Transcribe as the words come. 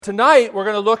Tonight, we're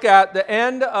going to look at the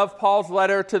end of Paul's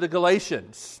letter to the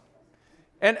Galatians.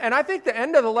 And I think the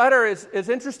end of the letter is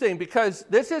interesting because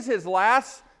this is his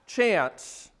last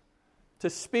chance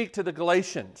to speak to the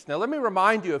Galatians. Now, let me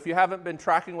remind you, if you haven't been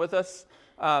tracking with us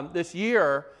this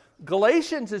year,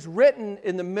 Galatians is written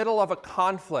in the middle of a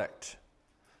conflict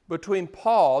between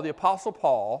Paul, the Apostle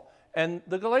Paul, and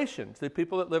the Galatians, the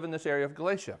people that live in this area of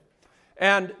Galatia.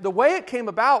 And the way it came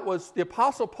about was the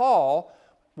Apostle Paul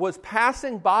was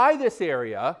passing by this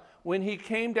area when he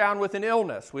came down with an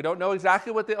illness. We don't know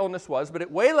exactly what the illness was, but it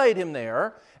waylaid him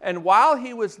there. And while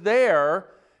he was there,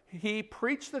 he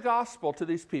preached the gospel to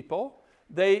these people.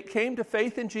 They came to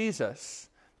faith in Jesus,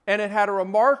 and it had a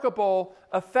remarkable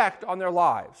effect on their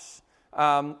lives.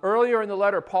 Earlier in the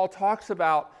letter, Paul talks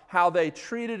about how they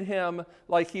treated him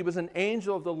like he was an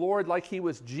angel of the Lord, like he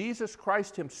was Jesus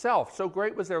Christ himself. So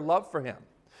great was their love for him.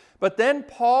 But then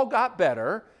Paul got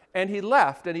better, and he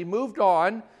left, and he moved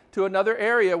on to another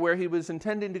area where he was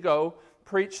intending to go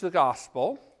preach the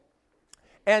gospel.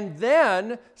 And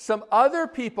then some other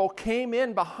people came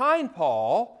in behind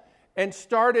Paul and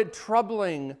started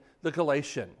troubling the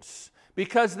Galatians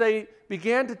because they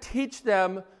began to teach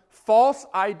them false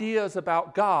ideas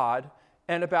about God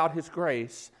and about His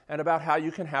grace and about how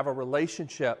you can have a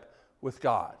relationship with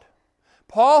God.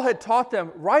 Paul had taught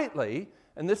them rightly,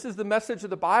 and this is the message of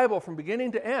the Bible from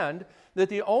beginning to end, that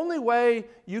the only way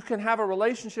you can have a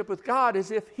relationship with God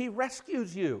is if He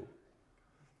rescues you.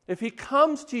 If He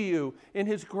comes to you in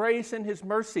His grace and His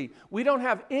mercy. We don't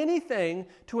have anything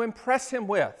to impress Him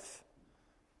with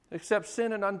except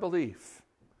sin and unbelief.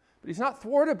 But He's not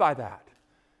thwarted by that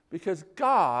because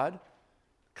God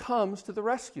comes to the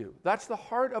rescue. That's the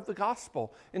heart of the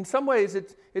gospel. In some ways,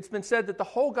 it's been said that the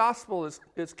whole gospel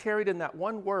is carried in that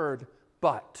one word,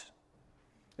 but.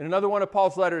 In another one of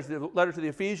Paul's letters, the letter to the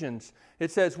Ephesians,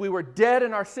 it says, "We were dead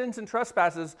in our sins and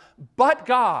trespasses, but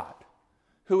God,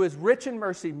 who is rich in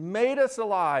mercy, made us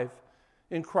alive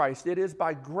in Christ. It is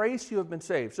by grace you have been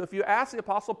saved." So if you ask the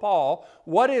Apostle Paul,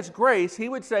 what is grace? He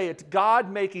would say it's God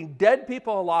making dead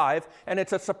people alive, and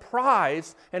it's a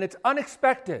surprise, and it's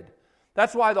unexpected.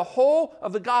 That's why the whole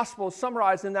of the gospel is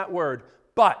summarized in that word,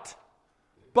 but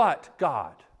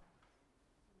God.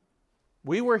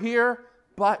 We were here,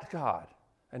 but God.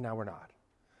 And now we're not.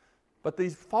 But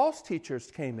these false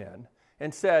teachers came in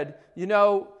and said, you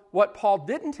know, what Paul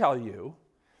didn't tell you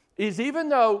is even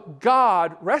though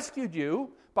God rescued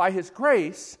you by His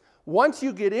grace, once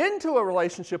you get into a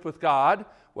relationship with God,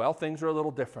 well, things are a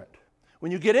little different.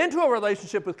 When you get into a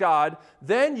relationship with God,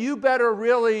 then you better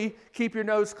really keep your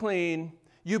nose clean.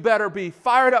 You better be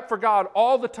fired up for God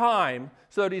all the time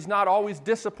so that He's not always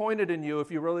disappointed in you if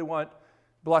you really want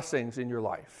blessings in your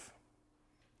life.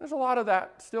 There's a lot of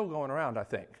that still going around, I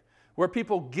think, where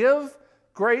people give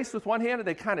grace with one hand and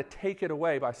they kind of take it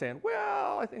away by saying,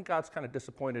 well, I think God's kind of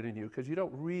disappointed in you because you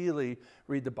don't really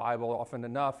read the Bible often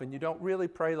enough and you don't really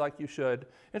pray like you should.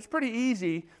 It's pretty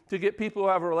easy to get people who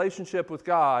have a relationship with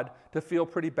God to feel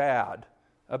pretty bad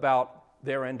about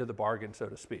their end of the bargain, so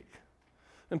to speak.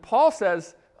 And Paul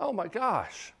says, oh my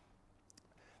gosh,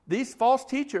 these false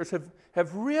teachers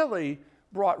have really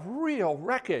brought real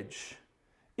wreckage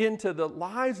into the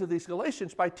lives of these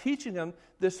Galatians by teaching them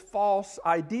this false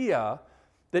idea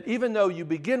that even though you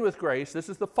begin with grace, this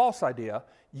is the false idea,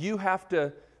 you have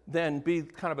to then be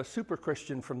kind of a super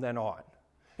Christian from then on.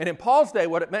 And in Paul's day,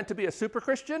 what it meant to be a super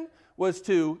Christian was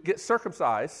to get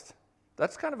circumcised.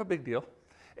 That's kind of a big deal.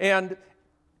 And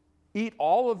eat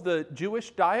all of the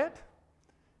Jewish diet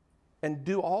and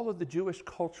do all of the Jewish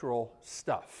cultural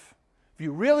stuff. If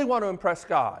you really want to impress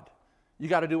God, you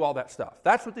got to do all that stuff.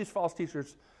 That's what these false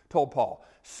teachers told Paul.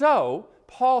 So,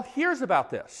 Paul hears about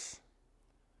this.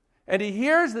 And he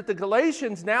hears that the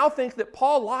Galatians now think that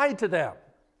Paul lied to them.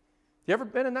 You ever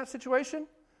been in that situation?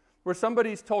 Where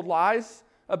somebody's told lies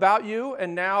about you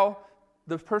and now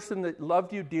the person that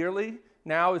loved you dearly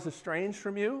now is estranged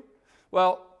from you?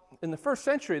 Well, in the first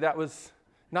century, that was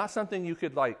not something you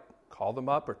could call them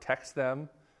up or text them,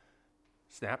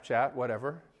 Snapchat,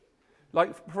 whatever.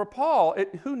 For Paul,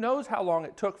 who knows how long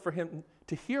it took for him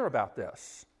to hear about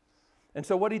this. And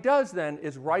so what he does then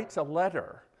is writes a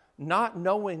letter, not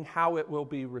knowing how it will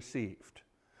be received.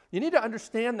 You need to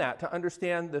understand that to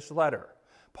understand this letter.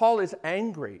 Paul is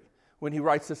angry when he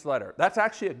writes this letter. That's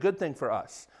actually a good thing for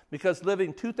us, because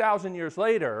living 2,000 years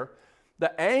later,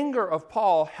 the anger of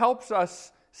Paul helps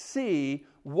us see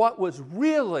what was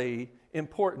really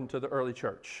important to the early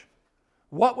church,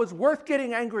 what was worth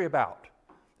getting angry about.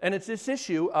 And it's this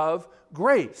issue of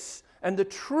grace and the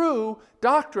true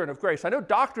doctrine of grace. I know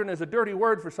doctrine is a dirty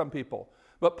word for some people,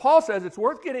 but Paul says it's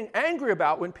worth getting angry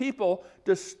about when people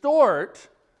distort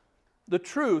the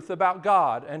truth about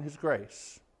God and His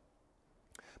grace.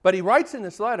 But he writes in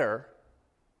this letter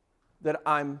that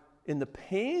I'm in the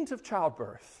pains of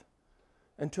childbirth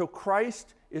until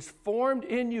Christ is formed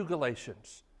in you,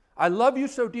 Galatians. I love you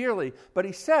so dearly, but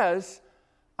he says,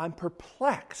 I'm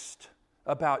perplexed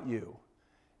about you,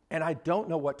 and I don't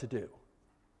know what to do.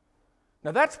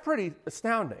 Now that's pretty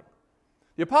astounding.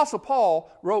 The Apostle Paul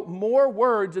wrote more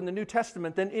words in the New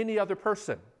Testament than any other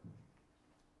person.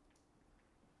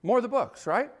 More of the books,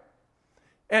 right?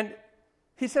 And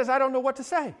he says, I don't know what to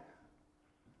say.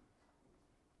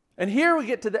 And here we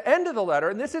get to the end of the letter,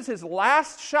 and this is his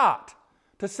last shot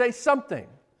to say something,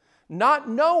 not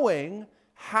knowing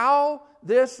how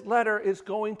this letter is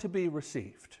going to be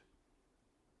received.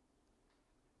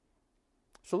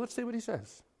 So let's see what he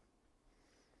says.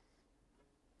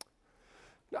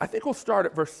 I think we'll start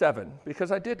at verse 7,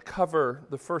 because I did cover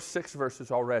the first 6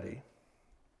 verses already.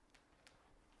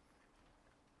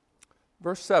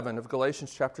 Verse 7 of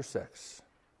Galatians chapter 6.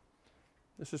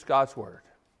 This is God's word.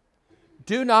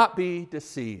 Do not be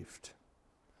deceived.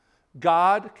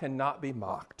 God cannot be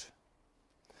mocked.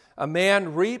 A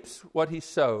man reaps what he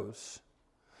sows.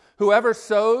 Whoever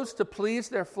sows to please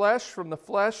their flesh from the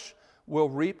flesh will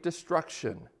reap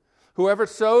destruction. Whoever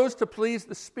sows to please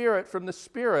the Spirit from the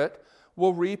Spirit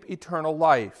will reap eternal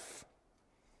life.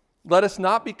 Let us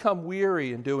not become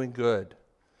weary in doing good,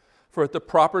 for at the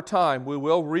proper time we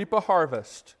will reap a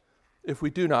harvest if we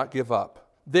do not give up.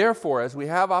 Therefore, as we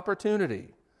have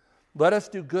opportunity, let us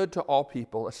do good to all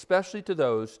people, especially to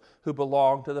those who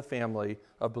belong to the family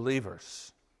of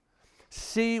believers.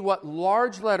 See what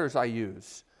large letters I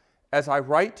use as I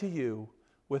write to you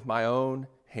with my own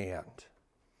hand.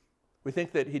 We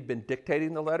think that he'd been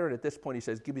dictating the letter, and at this point he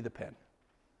says, give me the pen.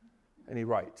 And he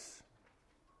writes.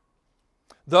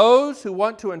 Those who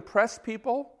want to impress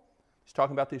people, he's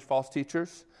talking about these false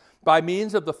teachers, by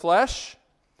means of the flesh,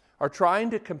 are trying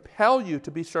to compel you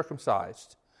to be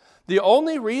circumcised. The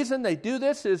only reason they do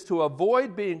this is to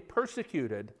avoid being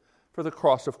persecuted for the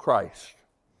cross of Christ.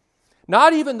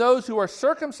 Not even those who are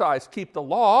circumcised keep the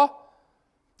law,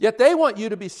 yet they want you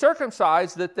to be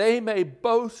circumcised that they may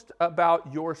boast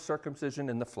about your circumcision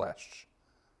in the flesh.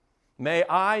 May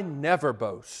I never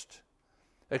boast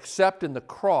except in the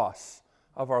cross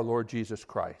of our Lord Jesus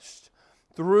Christ,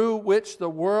 through which the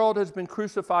world has been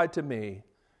crucified to me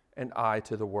and I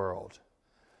to the world.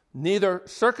 Neither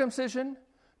circumcision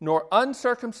nor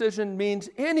uncircumcision means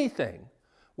anything.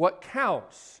 What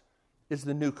counts is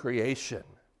the new creation.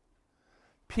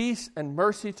 Peace and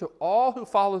mercy to all who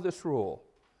follow this rule,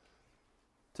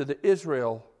 to the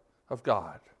Israel of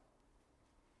God.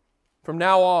 From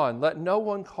now on, let no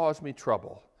one cause me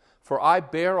trouble, for I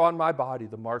bear on my body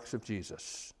the marks of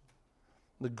Jesus.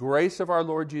 The grace of our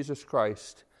Lord Jesus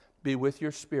Christ be with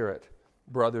your spirit,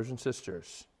 brothers and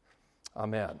sisters.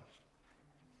 Amen.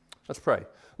 Let's pray.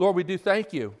 Lord, we do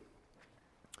thank you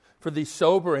for these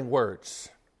sobering words.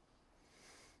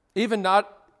 Even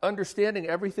not understanding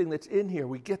everything that's in here,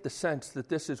 we get the sense that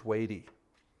this is weighty.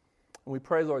 And we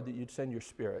pray, Lord, that you'd send your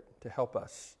Spirit to help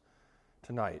us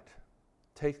tonight.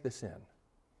 Take this in.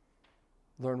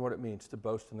 Learn what it means to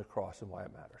boast in the cross and why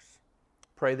it matters.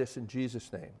 Pray this in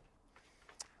Jesus' name.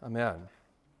 Amen.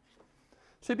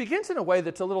 So he begins in a way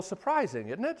that's a little surprising,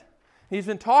 isn't it? He's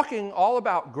been talking all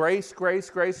about grace, grace,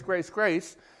 grace, grace,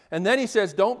 grace, and then he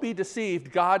says, don't be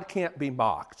deceived, God can't be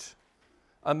mocked.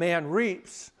 A man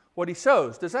reaps what he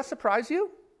sows. Does that surprise you?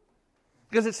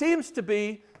 Because it seems to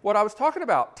be what I was talking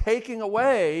about, taking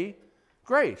away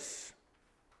grace.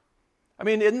 I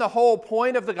mean, isn't the whole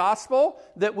point of the gospel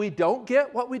that we don't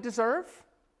get what we deserve?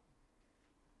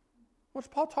 What's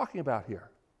Paul talking about here?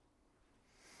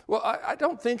 Well, I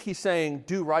don't think he's saying,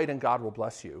 do right and God will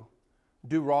bless you.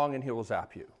 Do wrong and he will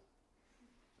zap you.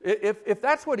 If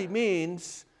that's what he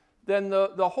means, then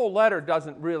the whole letter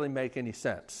doesn't really make any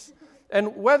sense.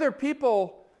 And whether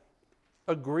people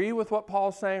agree with what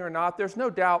Paul's saying or not, there's no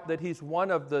doubt that he's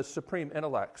one of the supreme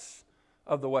intellects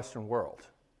of the Western world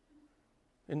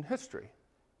in history.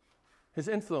 His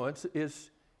influence is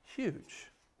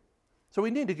huge. So we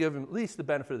need to give him at least the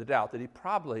benefit of the doubt that he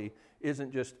probably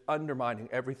isn't just undermining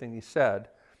everything he said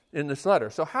in this letter.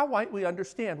 So how might we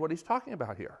understand what he's talking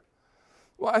about here?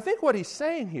 Well, I think what he's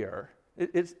saying here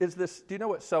is this. Do you know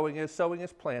what sowing is? Sowing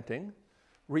is planting.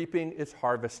 Reaping is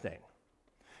harvesting.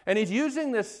 And he's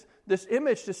using this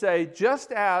image to say,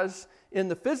 just as in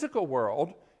the physical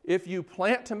world, if you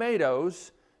plant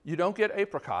tomatoes, you don't get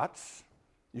apricots,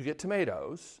 you get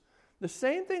tomatoes. The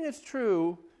same thing is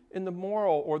true in the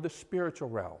moral or the spiritual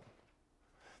realm.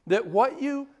 That what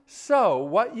you sow,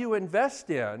 what you invest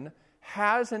in,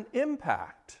 has an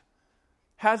impact,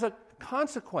 has a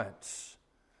consequence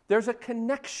There's a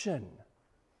connection.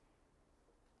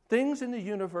 Things in the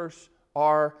universe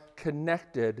are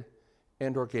connected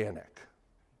and organic.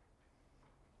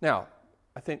 Now,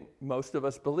 I think most of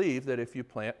us believe that if you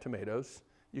plant tomatoes,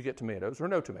 you get tomatoes or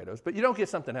no tomatoes, but you don't get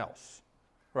something else,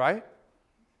 right?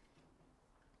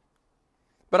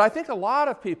 But I think a lot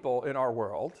of people in our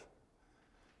world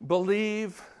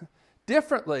believe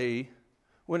differently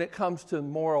when it comes to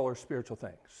moral or spiritual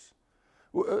things.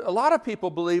 A lot of people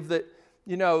believe that,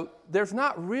 there's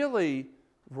not really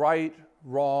right,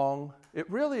 wrong. It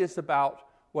really is about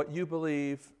what you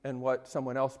believe and what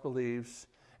someone else believes.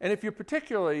 And if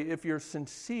you're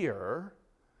sincere,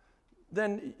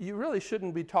 then you really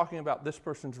shouldn't be talking about this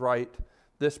person's right,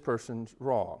 this person's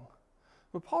wrong.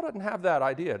 But Paul doesn't have that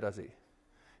idea, does he?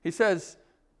 He says,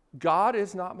 God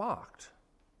is not mocked.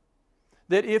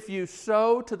 That if you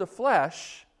sow to the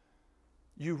flesh,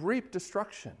 you reap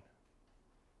destruction.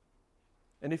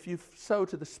 And if you sow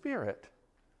to the Spirit,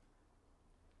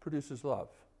 produces love,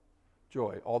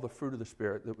 joy, all the fruit of the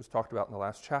Spirit that was talked about in the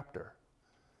last chapter.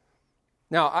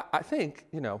 Now, I think,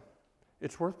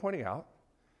 it's worth pointing out,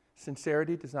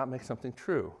 sincerity does not make something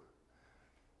true.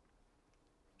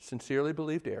 Sincerely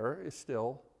believed error is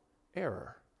still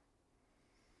error.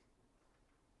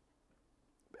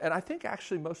 And I think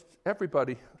actually most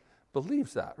everybody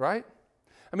believes that, right?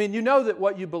 I mean, you know that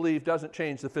what you believe doesn't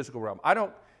change the physical realm. I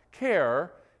don't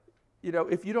care,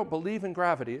 if you don't believe in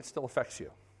gravity, it still affects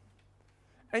you.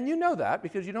 And you know that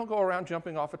because you don't go around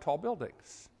jumping off of tall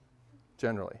buildings,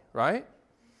 generally, right?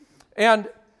 And,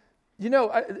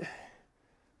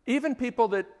 even people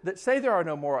that say there are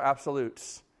no moral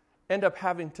absolutes end up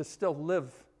having to still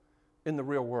live in the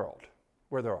real world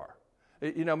where there are.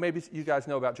 Maybe you guys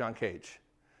know about John Cage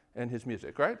and his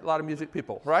music, right? A lot of music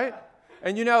people, right?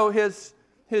 And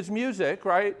his music,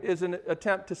 right, is an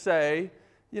attempt to say,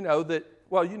 that,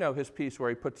 his piece where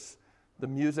he puts the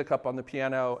music up on the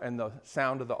piano and the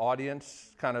sound of the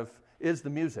audience kind of is the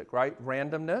music, right?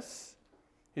 Randomness.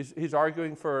 He's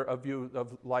arguing for a view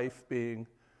of life being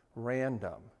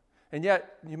random. And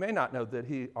yet, you may not know that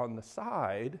he, on the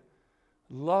side,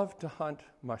 loved to hunt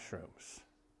mushrooms.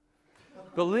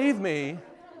 Believe me,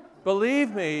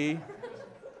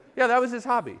 yeah, that was his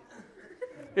hobby.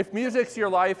 If music's your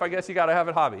life, I guess you got to have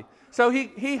a hobby. So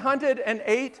he hunted and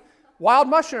ate wild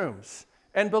mushrooms.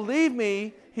 And believe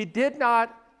me, he did not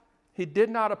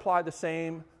apply the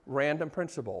same random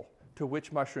principle to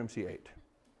which mushrooms he ate.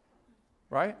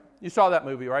 Right? You saw that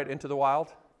movie, right? Into the Wild?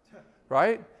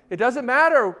 Right? It doesn't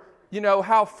matter,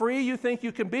 how free you think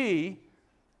you can be.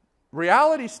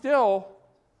 Reality's still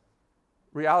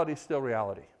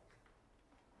reality.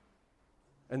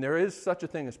 And there is such a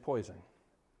thing as poison.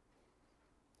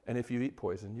 And if you eat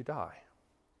poison, you die.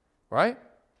 Right?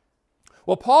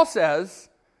 Well, Paul says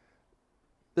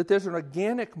that there's an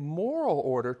organic moral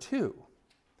order too.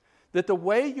 That the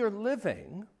way you're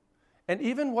living, and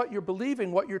even what you're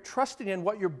believing, what you're trusting in,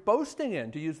 what you're boasting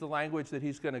in, to use the language that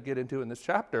he's going to get into in this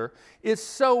chapter, is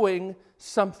sowing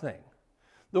something.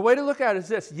 The way to look at it is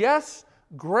this. Yes,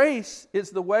 grace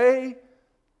is the way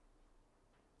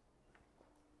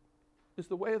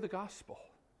of the gospel.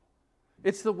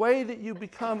 It's the way that you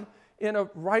become in a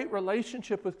right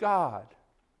relationship with God.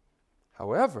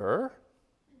 However,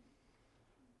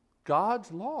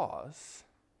 God's laws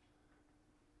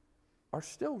are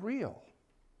still real.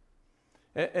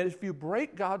 And if you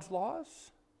break God's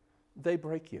laws, they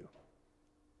break you.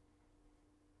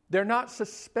 They're not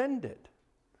suspended.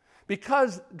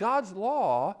 Because God's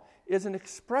law is an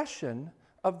expression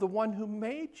of the one who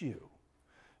made you.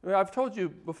 I've told you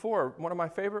before, one of my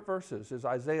favorite verses is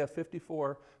Isaiah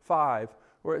 54:5,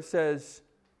 where it says,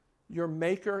 your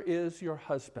maker is your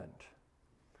husband.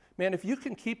 Man, if you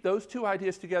can keep those two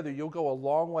ideas together, you'll go a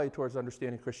long way towards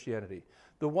understanding Christianity.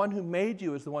 The one who made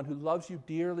you is the one who loves you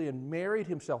dearly and married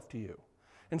himself to you.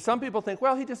 And some people think,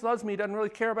 well, he just loves me, he doesn't really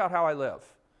care about how I live.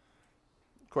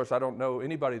 Of course, I don't know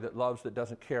anybody that loves that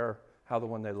doesn't care how the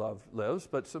one they love lives,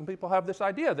 but some people have this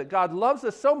idea that God loves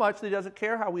us so much that he doesn't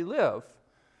care how we live.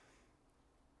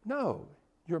 No,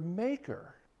 your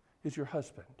maker is your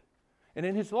husband. And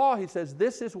in his law, he says,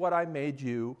 this is what I made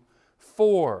you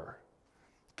for.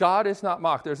 God is not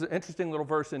mocked. There's an interesting little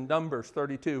verse in Numbers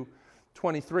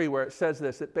 32:23 where it says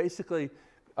this. It basically,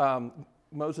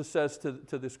 Moses says to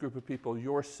this group of people,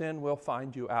 your sin will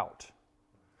find you out.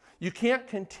 You can't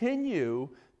continue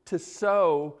to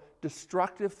sow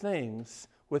destructive things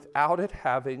without it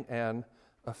having an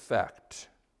effect.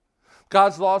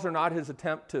 God's laws are not his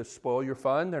attempt to spoil your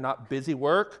fun. They're not busy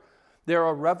work. They're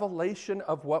a revelation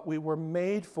of what we were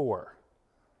made for.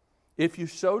 If you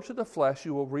sow to the flesh,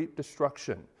 you will reap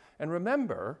destruction. And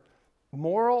remember,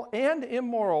 moral and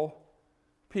immoral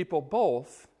people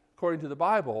both, according to the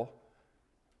Bible,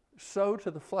 sow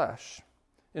to the flesh.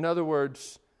 In other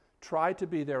words, try to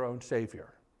be their own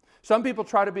savior. Some people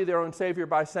try to be their own savior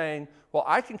by saying, well,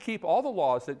 I can keep all the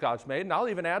laws that God's made, and I'll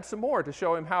even add some more to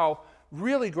show him how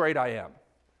really great I am,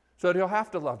 so that he'll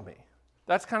have to love me.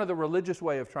 That's kind of the religious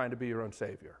way of trying to be your own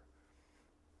savior.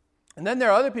 And then there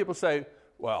are other people who say,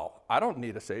 well, I don't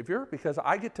need a savior because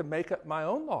I get to make up my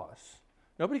own laws.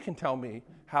 Nobody can tell me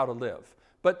how to live.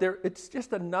 But it's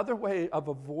just another way of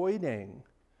avoiding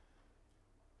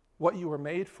what you were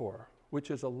made for,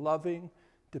 which is a loving,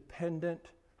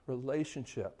 dependent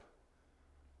relationship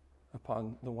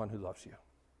upon the one who loves you.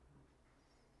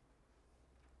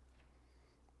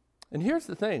 And here's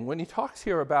the thing. When he talks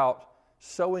here about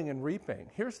sowing and reaping,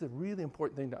 here's the really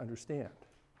important thing to understand.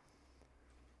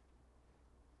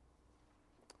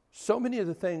 So many of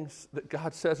the things that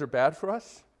God says are bad for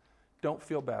us don't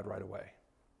feel bad right away.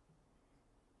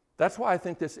 That's why I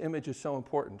think this image is so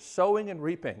important. Sowing and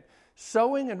reaping.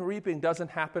 Sowing and reaping doesn't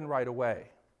happen right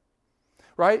away.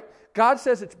 Right? God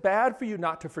says it's bad for you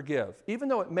not to forgive, even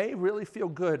though it may really feel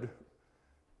good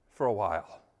for a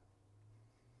while.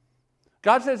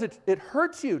 God says it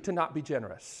hurts you to not be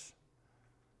generous,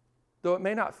 though it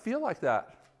may not feel like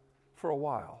that for a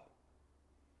while.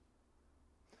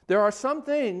 There are some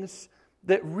things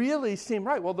that really seem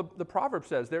right. Well, the proverb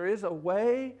says there is a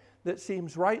way that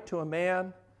seems right to a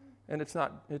man, and it's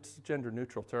a gender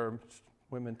neutral term, it's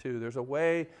women too. There's a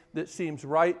way that seems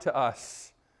right to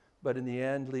us, but in the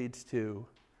end leads to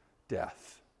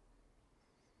death.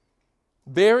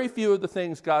 Very few of the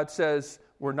things God says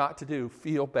we're not to do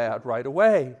feel bad right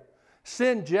away.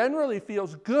 Sin generally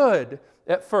feels good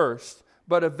at first,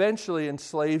 but eventually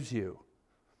enslaves you.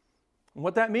 And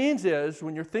what that means is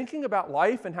when you're thinking about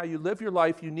life and how you live your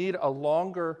life, you need a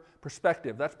longer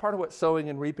perspective. That's part of what sowing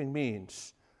and reaping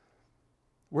means.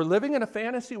 We're living in a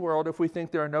fantasy world if we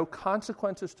think there are no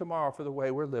consequences tomorrow for the way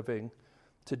we're living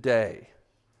today.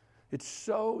 It's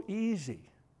so easy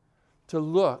to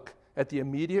look at the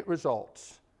immediate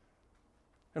results.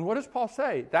 And what does Paul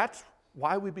say? That's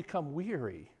why we become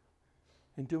weary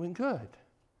in doing good.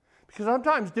 Because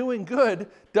sometimes doing good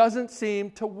doesn't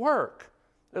seem to work.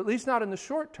 At least not in the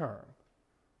short term,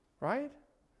 right?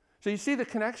 So you see the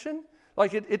connection?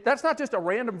 Like that's not just a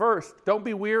random verse, don't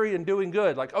be weary in doing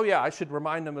good. Like, oh yeah, I should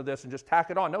remind them of this and just tack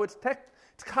it on. No, it's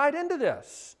tied into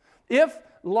this. If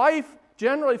life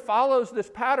generally follows this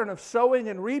pattern of sowing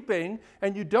and reaping,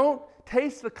 and you don't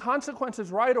taste the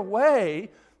consequences right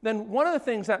away, then one of the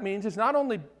things that means is not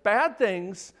only bad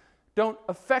things don't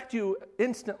affect you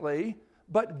instantly,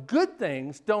 but good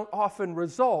things don't often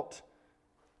result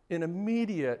in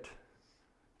immediate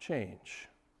change.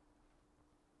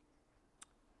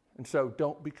 And so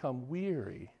don't become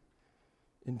weary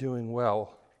in doing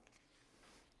well.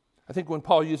 I think when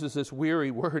Paul uses this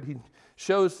weary word, he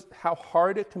shows how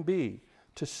hard it can be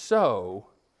to sow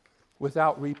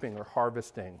without reaping or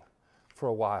harvesting for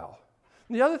a while.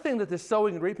 And the other thing that this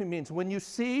sowing and reaping means, when you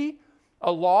see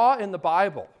a law in the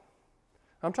Bible,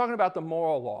 I'm talking about the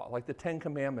moral law, like the Ten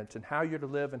Commandments and how you're to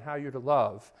live and how you're to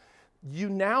love, you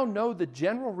now know the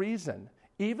general reason,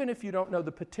 even if you don't know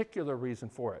the particular reason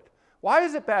for it. Why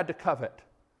is it bad to covet?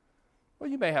 Well,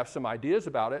 you may have some ideas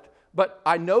about it, but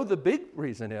I know the big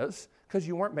reason is because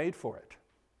you weren't made for it.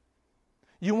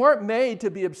 You weren't made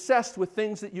to be obsessed with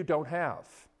things that you don't have.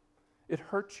 It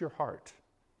hurts your heart.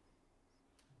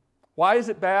 Why is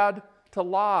it bad to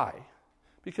lie?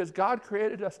 Because God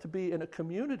created us to be in a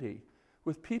community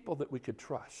with people that we could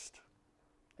trust.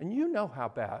 And you know how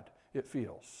bad it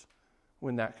feels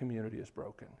when that community is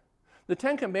broken. The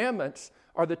Ten Commandments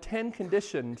are the 10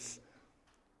 conditions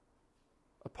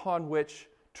upon which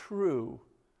true,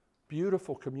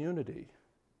 beautiful community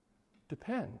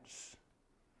depends.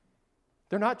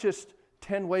 They're not just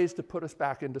 10 ways to put us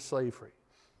back into slavery.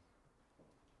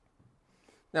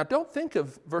 Now, don't think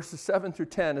of verses 7 through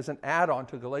 10 as an add-on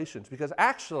to Galatians, because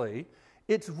actually,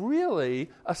 it's really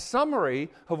a summary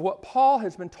of what Paul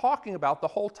has been talking about the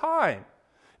whole time.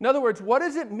 In other words, what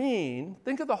does it mean?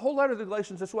 Think of the whole letter of the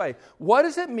Galatians this way. What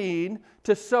does it mean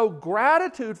to sow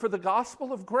gratitude for the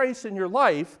gospel of grace in your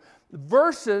life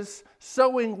versus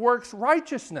sowing works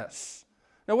righteousness?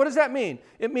 Now, what does that mean?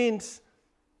 It means,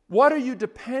 what are you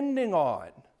depending on?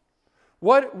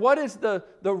 What is the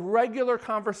regular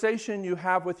conversation you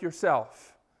have with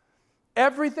yourself?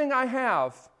 Everything I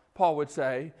have, Paul would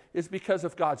say, is because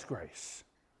of God's grace.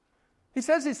 He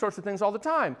says these sorts of things all the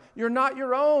time. You're not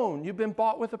your own. You've been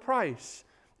bought with a price.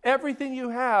 Everything you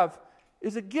have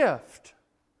is a gift.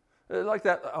 Like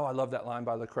that, I love that line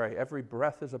by Lecrae. Every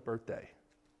breath is a birthday.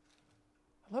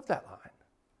 I love that line.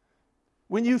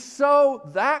 When you sow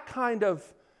that kind of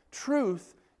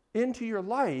truth into your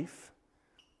life,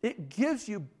 it gives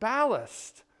you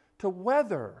ballast to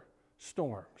weather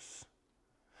storms.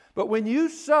 But when you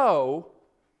sow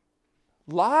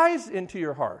lies into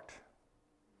your heart,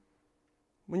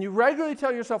 when you regularly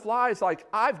tell yourself lies like,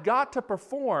 I've got to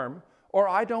perform or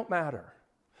I don't matter,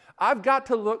 I've got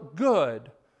to look good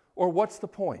or what's the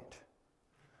point?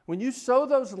 When you sow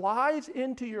those lies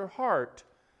into your heart,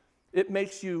 it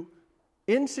makes you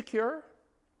insecure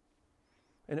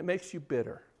and it makes you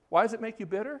bitter. Why does it make you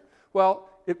bitter? Well,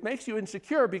 it makes you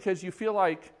insecure because you feel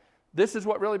like this is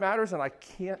what really matters and I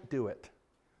can't do it.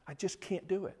 I just can't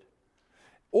do it.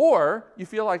 Or you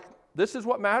feel like this is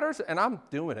what matters and I'm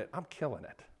doing it. I'm killing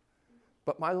it.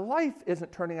 But my life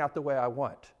isn't turning out the way I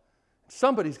want.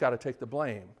 Somebody's got to take the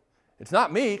blame. It's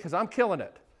not me because I'm killing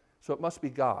it. So it must be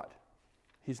God.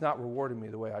 He's not rewarding me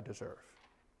the way I deserve.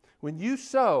 When you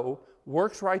sow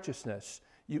works righteousness,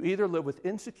 you either live with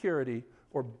insecurity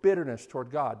or bitterness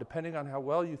toward God, depending on how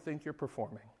well you think you're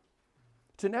performing.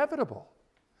 It's inevitable.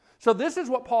 So this is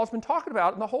what Paul's been talking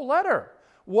about in the whole letter.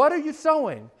 What are you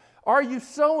sowing? Are you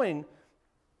sowing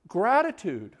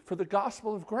gratitude for the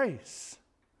gospel of grace?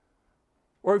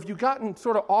 Or have you gotten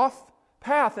sort of off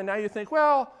path and now you think,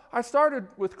 well, I started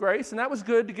with grace and that was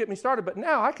good to get me started, but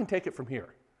now I can take it from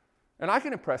here and I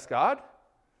can impress God.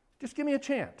 Just give me a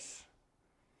chance.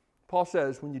 Paul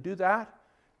says when you do that,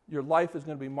 your life is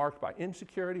going to be marked by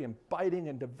insecurity and biting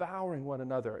and devouring one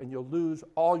another, and you'll lose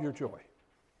all your joy.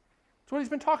 That's what he's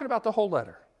been talking about the whole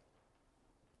letter.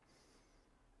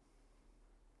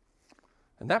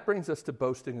 And that brings us to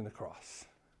boasting in the cross,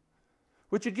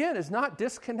 which again is not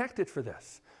disconnected for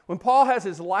this. When Paul has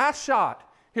his last shot,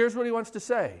 here's what he wants to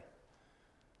say.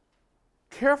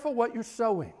 Careful what you're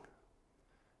sowing.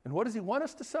 And what does he want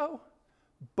us to sow?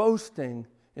 Boasting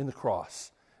in the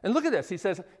cross. And look at this. He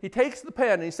says, he takes the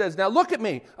pen and he says, now look at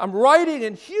me. I'm writing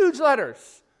in huge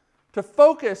letters to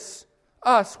focus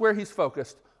us where he's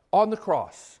focused, on the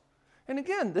cross. And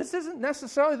again, this isn't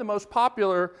necessarily the most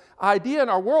popular idea in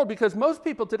our world because most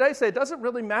people today say it doesn't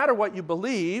really matter what you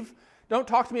believe. Don't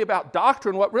talk to me about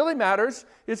doctrine. What really matters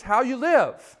is how you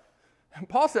live. And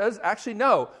Paul says, actually,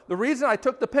 no. The reason I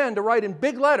took the pen to write in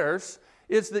big letters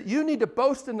is that you need to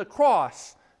boast in the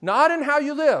cross, not in how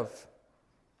you live.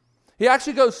 He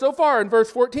actually goes so far in verse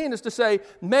 14 as to say,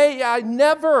 may I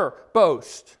never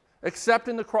boast except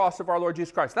in the cross of our Lord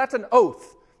Jesus Christ. That's an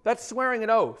oath. That's swearing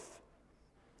an oath.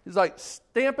 He's like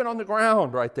stamping on the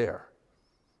ground right there.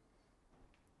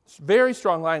 It's very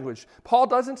strong language. Paul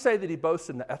doesn't say that he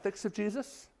boasts in the ethics of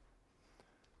Jesus.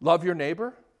 Love your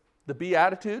neighbor, the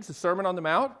Beatitudes, the Sermon on the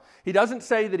Mount. He doesn't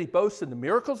say that he boasts in the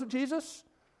miracles of Jesus.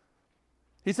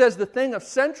 He says the thing of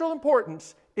central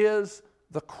importance is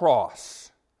the cross.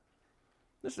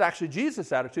 This is actually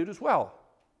Jesus' attitude as well.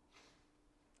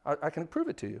 I can prove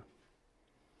it to you.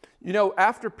 You know,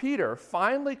 after Peter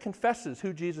finally confesses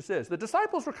who Jesus is, the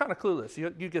disciples were kind of clueless.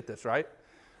 You get this, right?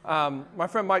 My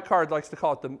friend Mike Card likes to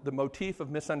call it the motif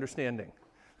of misunderstanding.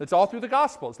 It's all through the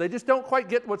Gospels. They just don't quite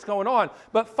get what's going on.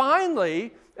 But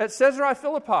finally, at Caesarea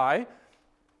Philippi,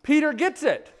 Peter gets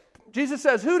it. Jesus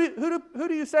says, who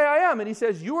do you say I am? And he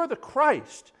says, you are the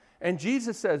Christ. And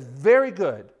Jesus says, very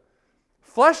good.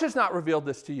 Flesh has not revealed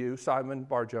this to you, Simon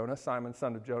Bar-Jonah, Simon,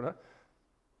 son of Jonah,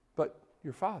 but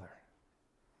your Father.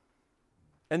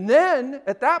 And then,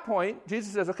 at that point,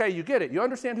 Jesus says, okay, you get it. You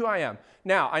understand who I am.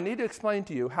 Now, I need to explain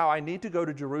to you how I need to go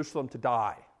to Jerusalem to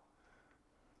die.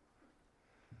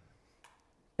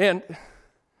 And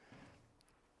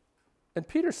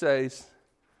Peter says,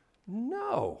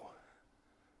 no.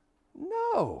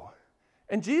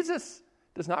 And Jesus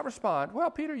does not respond, well,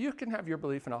 Peter, you can have your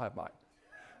belief and I'll have mine.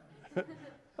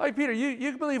 Like, Peter,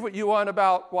 you believe what you want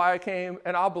about why I came,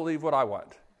 and I'll believe what I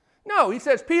want. No, he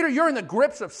says, Peter, you're in the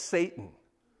grips of Satan.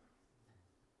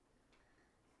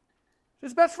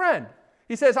 His best friend.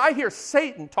 He says, I hear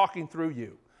Satan talking through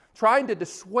you, trying to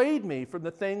dissuade me from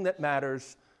the thing that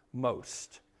matters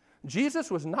most.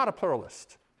 Jesus was not a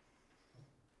pluralist,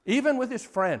 even with his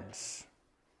friends.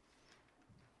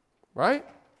 Right?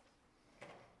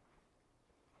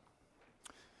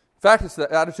 In fact, it's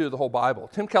the attitude of the whole Bible.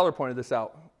 Tim Keller pointed this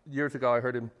out years ago. I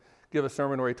heard him give a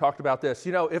sermon where he talked about this.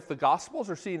 You know, if the Gospels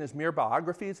are seen as mere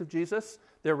biographies of Jesus,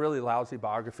 they're really lousy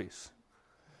biographies.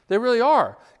 They really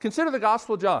are. Consider the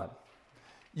Gospel of John.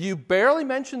 You barely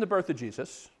mention the birth of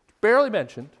Jesus, barely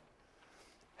mentioned.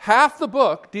 Half the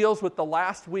book deals with the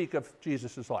last week of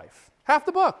Jesus' life. Half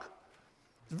the book.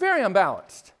 It's very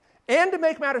unbalanced. And to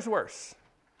make matters worse,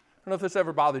 I don't know if this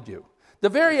ever bothered you, The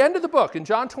very end of the book, in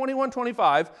John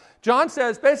 21:25, John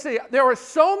says, basically, there were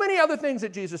so many other things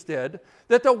that Jesus did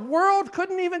that the world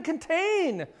couldn't even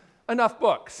contain enough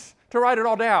books to write it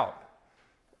all down.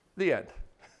 The end.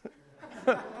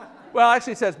 Well,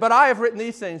 actually it says, but I have written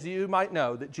these things that you might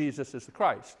know that Jesus is the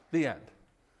Christ. The end.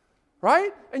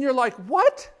 Right? And you're like,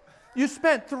 what? You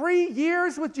spent 3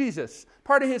 years with Jesus,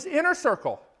 part of his inner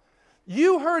circle.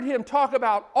 You heard him talk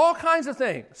about all kinds of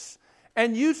things.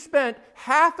 And you spent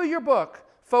half of your book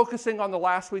focusing on the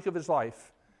last week of his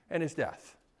life and his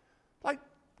death. Like,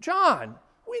 John,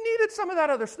 we needed some of that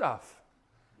other stuff.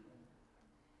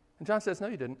 And John says, no,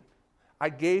 you didn't. I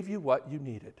gave you what you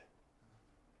needed.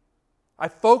 I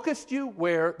focused you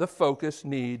where the focus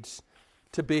needs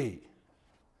to be.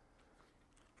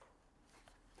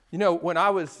 You know, when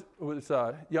I was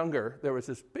younger, there was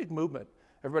this big movement.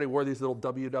 Everybody wore these little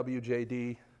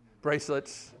WWJD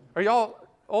bracelets. Are y'all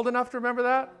old enough to remember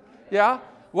that? Yeah?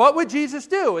 What would Jesus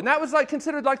do? And that was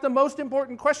considered the most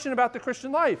important question about the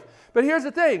Christian life. But here's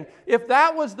the thing. If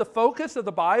that was the focus of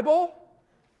the Bible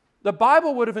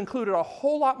would have included a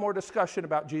whole lot more discussion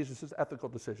about Jesus' ethical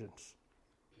decisions.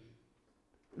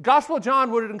 The Gospel of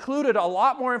John would have included a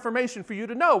lot more information for you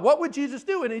to know. What would Jesus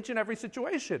do in each and every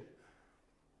situation?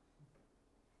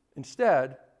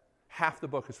 Instead, half the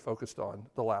book is focused on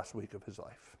the last week of his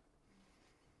life.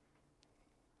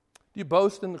 Do you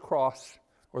boast in the cross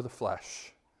or the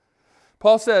flesh?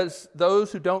 Paul says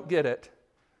those who don't get it,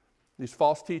 these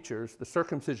false teachers, the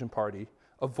circumcision party,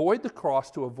 avoid the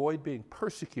cross to avoid being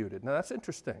persecuted. Now that's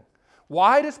interesting.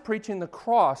 Why does preaching the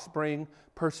cross bring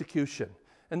persecution?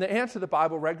 And the answer the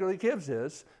Bible regularly gives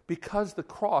is because the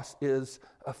cross is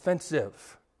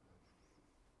offensive.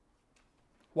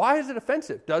 Why is it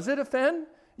offensive? Does it offend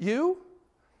you?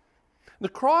 The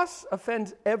cross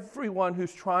offends everyone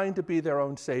who's trying to be their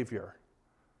own savior.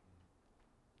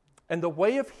 And the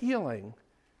way of healing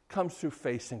comes through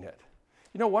facing it.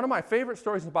 You know, one of my favorite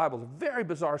stories in the Bible is a very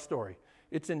bizarre story.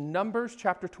 It's in Numbers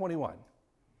chapter 21.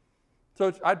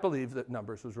 So I believe that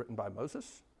Numbers was written by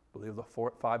Moses. I believe the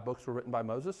 5 books were written by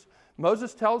Moses.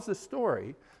 Moses tells this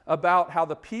story about how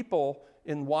the people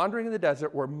in wandering in the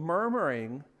desert were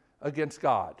murmuring against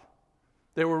God.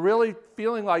 They were really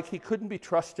feeling like he couldn't be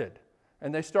trusted,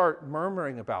 and they start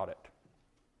murmuring about it.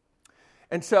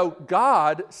 And so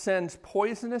God sends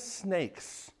poisonous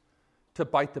snakes to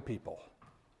bite the people.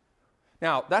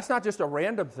 Now, that's not just a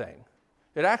random thing.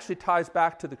 It actually ties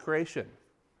back to the creation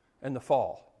and the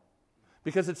fall,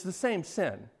 because it's the same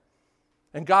sin.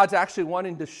 And God's actually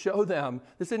wanting to show them,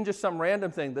 this isn't just some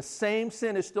random thing. The same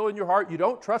sin is still in your heart. You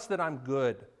don't trust that I'm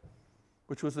good,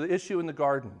 which was the issue in the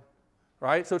garden,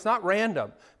 right? So it's not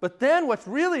random. But then what's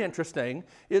really interesting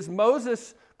is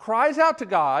Moses cries out to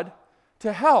God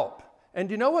to help. And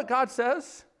do you know what God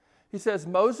says? He says,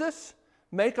 Moses,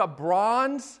 make a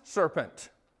bronze serpent.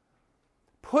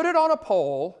 Put it on a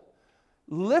pole,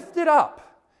 lift it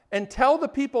up, and tell the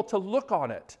people to look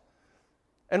on it.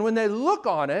 And when they look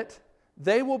on it,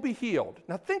 they will be healed.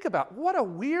 Now think about what a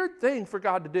weird thing for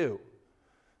God to do.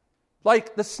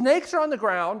 Like the snakes are on the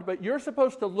ground, but you're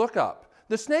supposed to look up.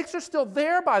 The snakes are still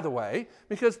there, by the way,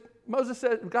 because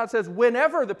God says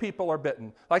whenever the people are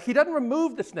bitten. Like he doesn't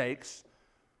remove the snakes.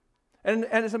 And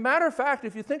as a matter of fact,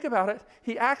 if you think about it,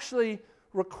 he actually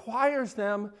requires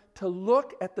them to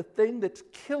look at the thing that's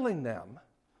killing them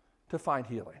to find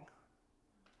healing.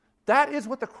 That is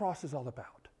what the cross is all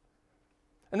about.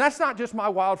 And that's not just my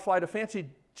wild flight of fancy.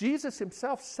 Jesus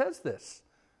himself says this.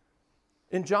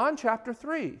 In John chapter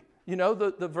 3, you know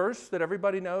the verse that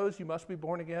everybody knows, you must be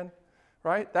born again,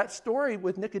 right? That story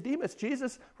with Nicodemus,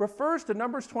 Jesus refers to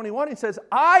Numbers 21. He says,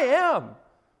 I am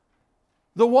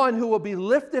the one who will be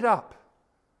lifted up.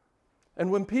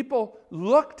 And when people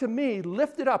look to me,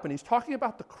 lifted up, and he's talking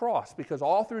about the cross, because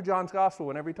all through John's gospel,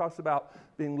 whenever he talks about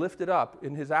being lifted up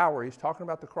in his hour, he's talking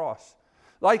about the cross.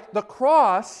 Like the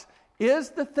cross is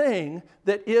the thing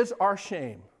that is our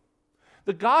shame.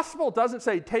 The gospel doesn't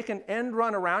say take an end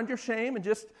run around your shame and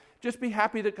just be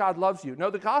happy that God loves you.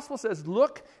 No, the gospel says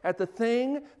look at the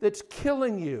thing that's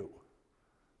killing you.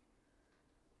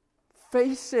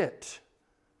 Face it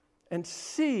and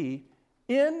see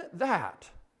in that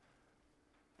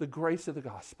the grace of the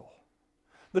gospel.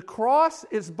 The cross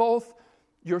is both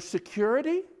your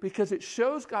security because it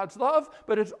shows God's love,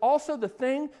 but it's also the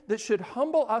thing that should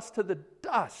humble us to the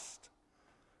dust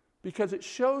because it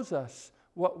shows us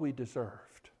what we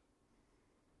deserved.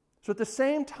 So at the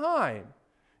same time,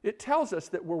 it tells us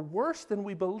that we're worse than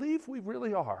we believe we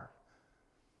really are.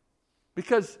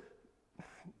 Because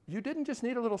you didn't just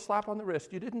need a little slap on the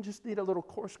wrist. You didn't just need a little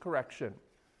course correction.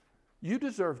 You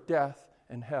deserve death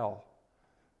and hell.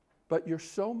 But you're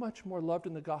so much more loved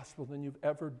in the gospel than you've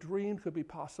ever dreamed could be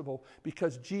possible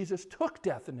because Jesus took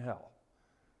death and hell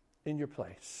in your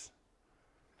place.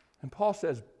 And Paul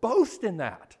says, boast in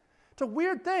that. It's a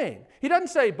weird thing. He doesn't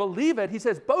say believe it. He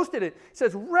says boast in it. He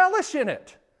says relish in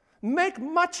it. Make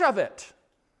much of it.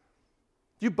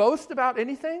 Do you boast about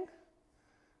anything?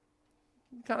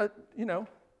 Kind of,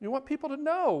 you want people to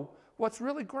know what's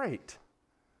really great,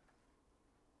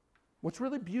 what's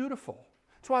really beautiful.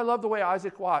 That's why I love the way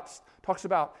Isaac Watts talks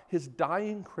about his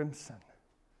dying crimson.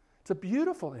 It's a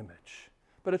beautiful image,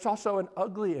 but it's also an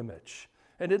ugly image.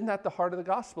 And isn't that the heart of the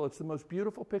gospel? It's the most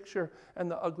beautiful picture and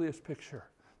the ugliest picture.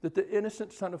 That the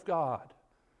innocent Son of God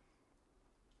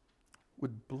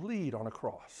would bleed on a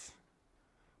cross.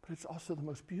 But it's also the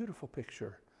most beautiful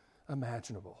picture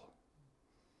imaginable.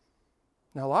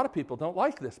 Now, a lot of people don't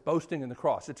like this, boasting in the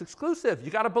cross. It's exclusive.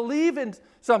 You got to believe in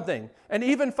something and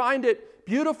even find it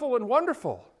beautiful and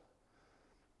wonderful.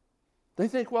 They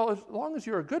think, well, as long as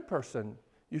you're a good person,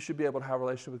 you should be able to have a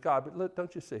relationship with God. But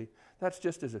don't you see, that's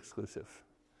just as exclusive.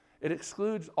 It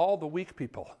excludes all the weak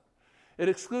people. It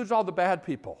excludes all the bad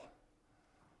people.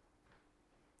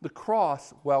 The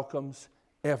cross welcomes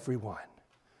everyone.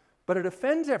 But it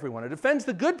offends everyone. It offends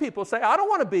the good people. Say, I don't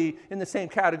want to be in the same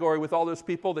category with all those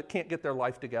people that can't get their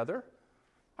life together.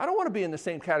 I don't want to be in the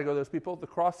same category with those people. The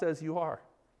cross says you are.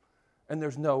 And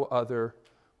there's no other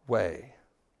way.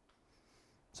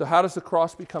 So how does the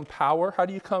cross become power? How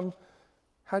do you come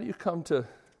to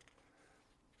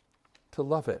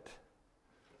love it?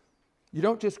 You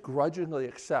don't just grudgingly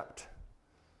accept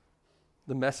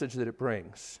the message that it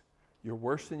brings. You're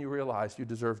worse than you realize. You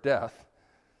deserve death.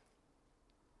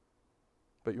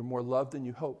 But you're more loved than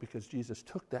you hope because Jesus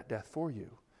took that death for you.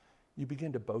 You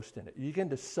begin to boast in it. You begin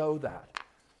to sow that.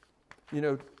 Do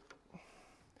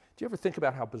you ever think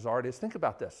about how bizarre it is? Think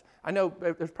about this. I know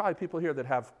there's probably people here that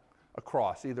have a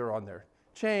cross, either on their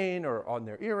chain or on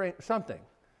their earring, something,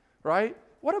 right?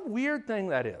 What a weird thing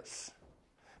that is.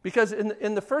 Because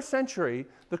in the first century,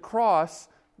 the cross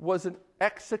was an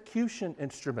execution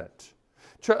instrument.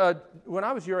 When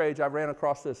I was your age, I ran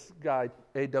across this guy,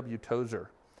 A.W. Tozer.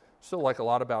 Still like a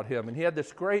lot about him. And he had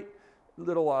this great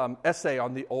little essay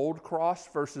on the old cross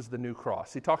versus the new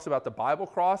cross. He talks about the Bible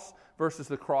cross versus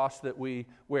the cross that we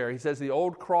wear. He says the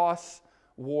old cross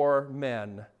wore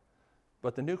men,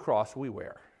 but the new cross we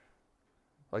wear,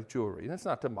 like jewelry. And that's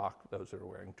not to mock those that are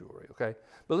wearing jewelry, okay?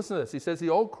 But listen to this. He says the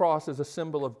old cross is a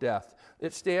symbol of death.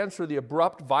 It stands for the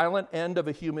abrupt, violent end of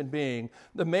a human being.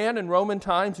 The man in Roman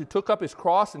times who took up his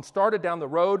cross and started down the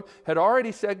road had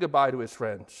already said goodbye to his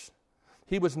friends.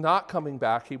 He was not coming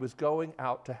back. He was going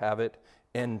out to have it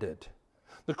ended.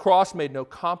 The cross made no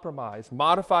compromise,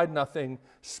 modified nothing,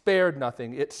 spared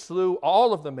nothing. It slew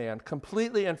all of the man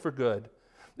completely and for good.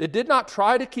 It did not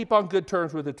try to keep on good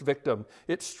terms with its victim.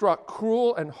 It struck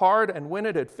cruel and hard, and when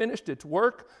it had finished its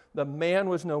work, the man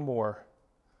was no more.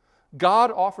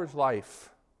 God offers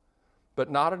life,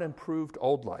 but not an improved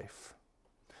old life.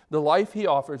 The life he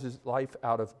offers is life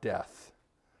out of death.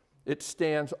 It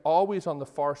stands always on the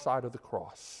far side of the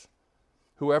cross.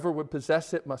 Whoever would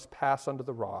possess it must pass under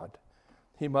the rod.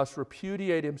 He must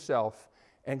repudiate himself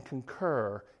and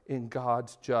concur in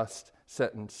God's just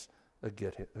sentence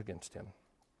against him.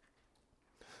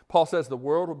 Paul says the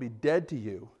world will be dead to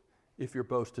you if your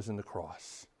boast is in the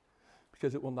cross,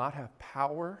 because it will not have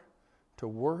power to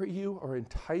worry you or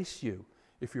entice you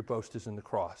if your boast is in the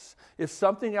cross. If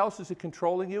something else is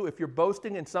controlling you, if you're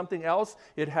boasting in something else,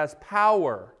 it has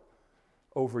power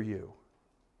over you.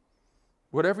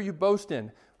 Whatever you boast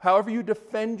in, however you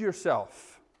defend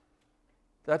yourself,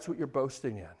 that's what you're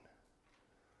boasting in.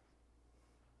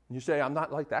 And you say, I'm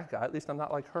not like that guy, at least I'm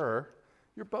not like her.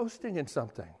 You're boasting in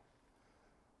something.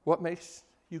 What makes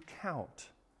you count?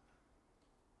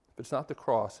 If it's not the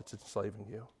cross, it's enslaving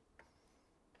you.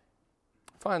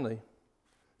 Finally,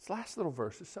 this last little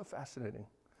verse is so fascinating.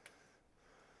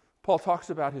 Paul talks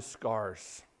about his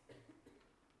scars.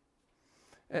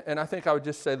 And I think I would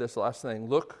just say this last thing.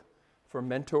 Look for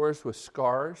mentors with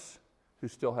scars who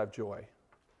still have joy.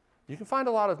 You can find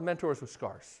a lot of mentors with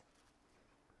scars.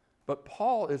 But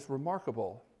Paul is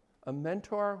remarkable. A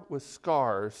mentor with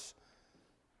scars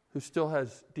who still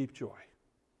has deep joy.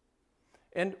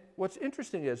 And what's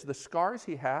interesting is the scars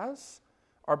he has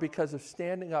are because of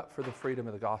standing up for the freedom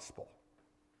of the gospel.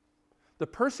 The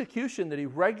persecution that he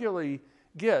regularly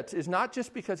gets is not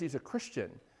just because he's a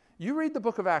Christian. You read the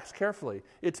book of Acts carefully.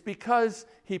 It's because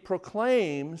he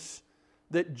proclaims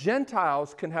that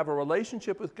Gentiles can have a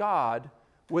relationship with God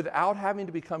without having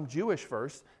to become Jewish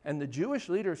first, and the Jewish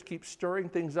leaders keep stirring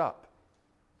things up.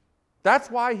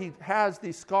 That's why he has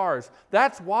these scars.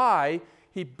 That's why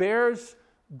he bears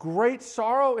great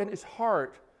sorrow in his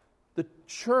heart, the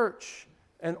church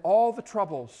and all the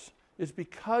troubles is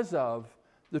because of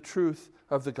the truth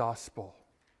of the gospel.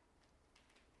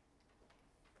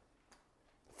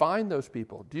 Find those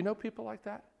people. Do you know people like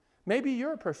that? Maybe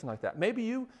you're a person like that. Maybe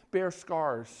you bear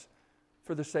scars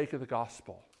for the sake of the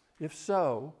gospel. If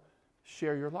so,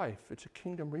 share your life. It's a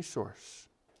kingdom resource.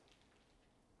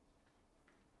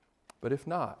 But if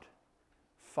not,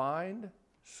 find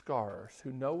scars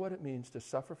who know what it means to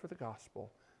suffer for the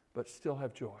gospel, but still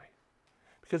have joy.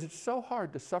 Because it's so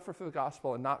hard to suffer for the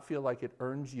gospel and not feel like it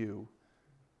earns you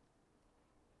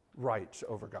rights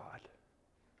over God.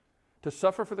 To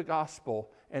suffer for the gospel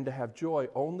and to have joy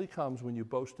only comes when you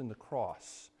boast in the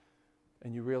cross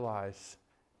and you realize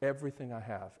everything I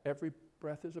have, every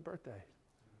breath is a birthday.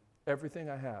 Everything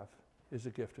I have is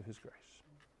a gift of his grace.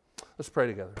 Let's pray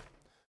together.